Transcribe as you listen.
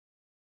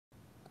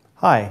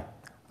Hi,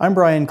 I'm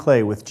Brian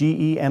Clay with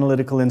GE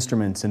Analytical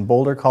Instruments in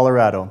Boulder,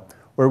 Colorado,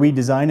 where we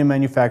design and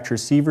manufacture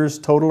Sievers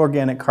Total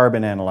Organic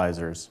Carbon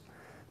Analyzers.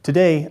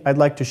 Today, I'd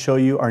like to show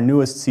you our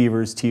newest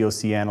Sievers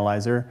TOC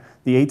Analyzer,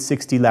 the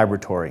 860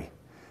 Laboratory.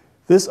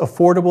 This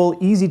affordable,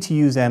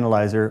 easy-to-use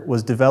analyzer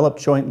was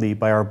developed jointly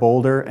by our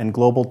Boulder and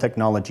Global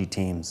Technology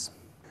teams.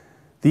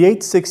 The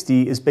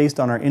 860 is based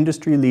on our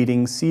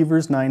industry-leading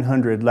Sievers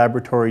 900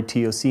 Laboratory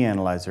TOC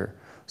Analyzer,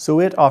 so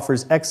it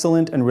offers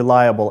excellent and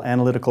reliable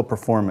analytical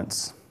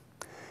performance.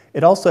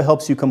 It also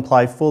helps you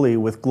comply fully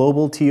with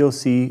global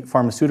TOC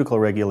pharmaceutical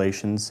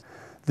regulations.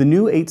 The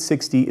new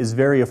 860 is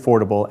very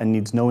affordable and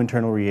needs no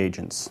internal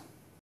reagents.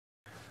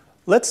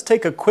 Let's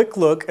take a quick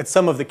look at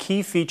some of the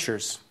key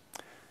features.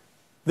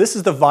 This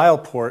is the vial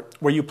port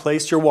where you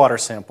place your water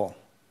sample.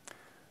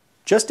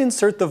 Just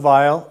insert the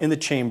vial in the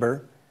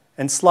chamber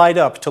and slide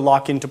up to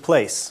lock into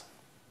place.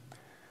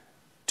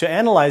 To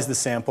analyze the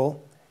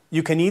sample,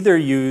 you can either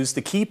use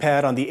the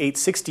keypad on the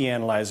 860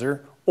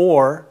 analyzer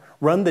or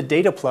run the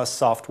DataPlus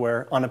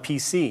software on a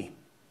PC.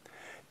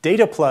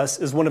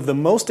 DataPlus is one of the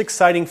most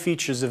exciting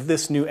features of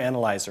this new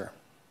analyzer.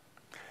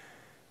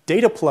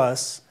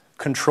 DataPlus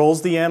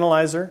controls the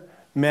analyzer,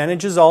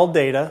 manages all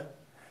data,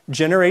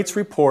 generates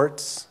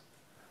reports,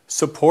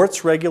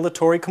 supports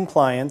regulatory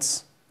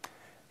compliance,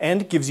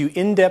 and gives you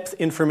in-depth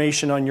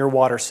information on your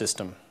water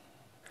system.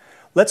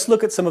 Let's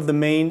look at some of the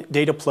main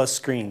DataPlus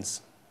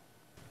screens.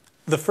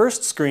 The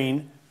first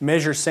screen,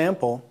 Measure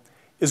Sample,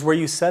 is where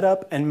you set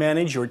up and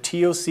manage your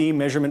TOC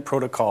measurement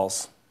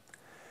protocols.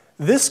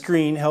 This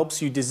screen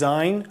helps you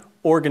design,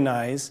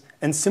 organize,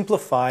 and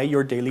simplify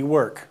your daily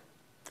work.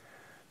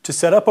 To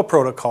set up a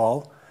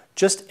protocol,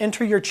 just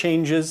enter your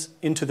changes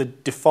into the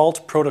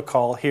default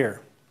protocol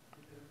here.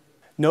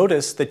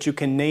 Notice that you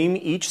can name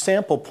each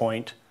sample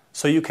point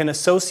so you can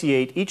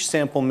associate each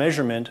sample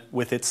measurement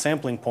with its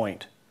sampling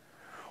point.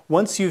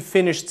 Once you've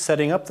finished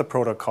setting up the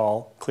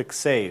protocol, click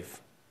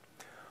Save.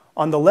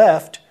 On the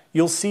left,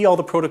 you'll see all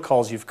the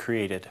protocols you've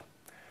created.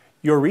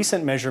 Your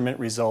recent measurement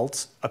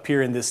results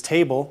appear in this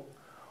table,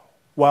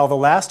 while the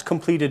last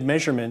completed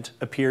measurement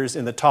appears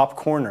in the top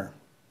corner.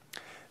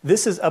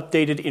 This is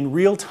updated in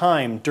real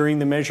time during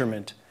the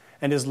measurement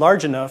and is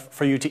large enough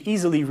for you to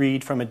easily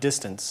read from a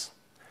distance.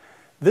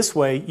 This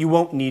way, you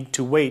won't need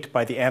to wait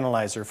by the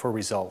analyzer for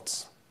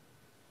results.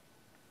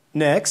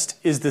 Next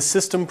is the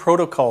System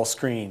Protocol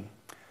screen.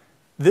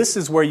 This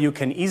is where you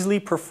can easily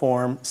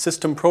perform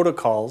system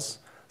protocols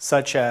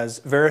such as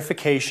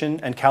verification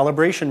and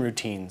calibration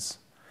routines.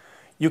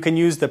 You can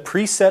use the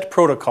preset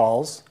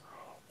protocols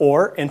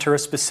or enter a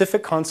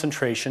specific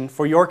concentration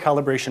for your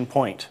calibration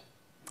point.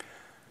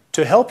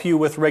 To help you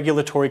with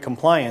regulatory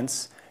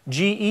compliance,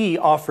 GE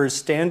offers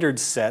standard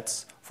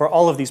sets for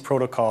all of these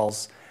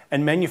protocols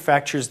and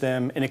manufactures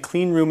them in a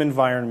clean room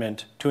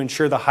environment to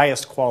ensure the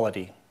highest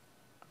quality.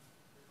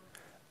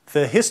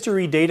 The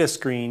History Data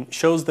screen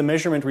shows the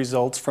measurement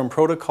results from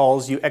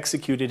protocols you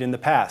executed in the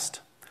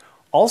past.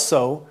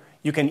 Also,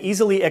 you can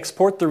easily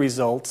export the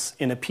results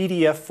in a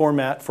PDF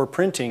format for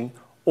printing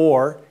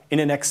or in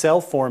an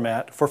Excel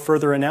format for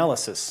further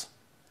analysis.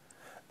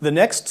 The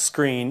next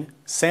screen,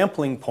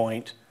 Sampling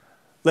Point,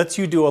 lets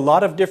you do a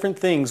lot of different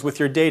things with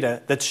your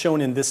data that's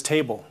shown in this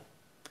table.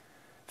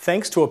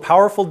 Thanks to a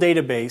powerful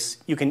database,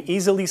 you can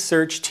easily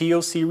search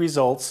TOC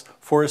results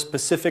for a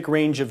specific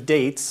range of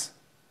dates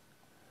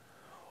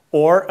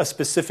or a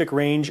specific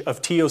range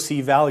of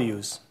TOC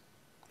values.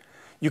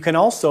 You can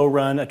also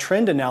run a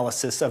trend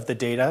analysis of the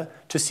data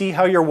to see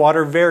how your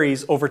water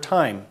varies over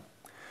time.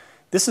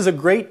 This is a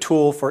great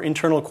tool for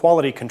internal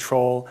quality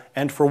control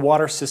and for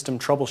water system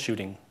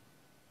troubleshooting.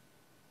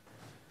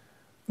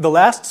 The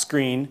last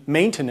screen,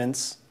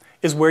 Maintenance,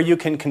 is where you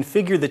can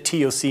configure the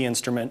TOC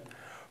instrument,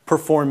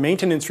 perform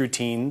maintenance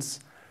routines,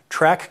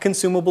 track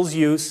consumables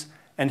use,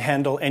 and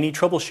handle any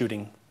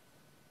troubleshooting.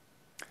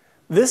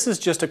 This is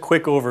just a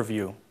quick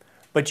overview,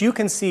 but you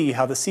can see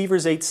how the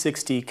Sievers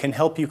 860 can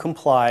help you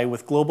comply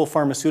with global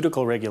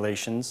pharmaceutical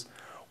regulations,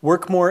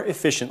 work more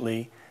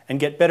efficiently, and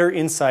get better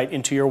insight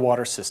into your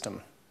water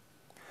system.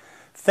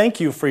 Thank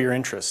you for your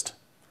interest.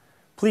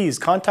 Please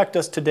contact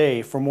us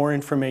today for more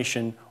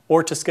information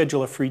or to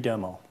schedule a free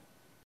demo.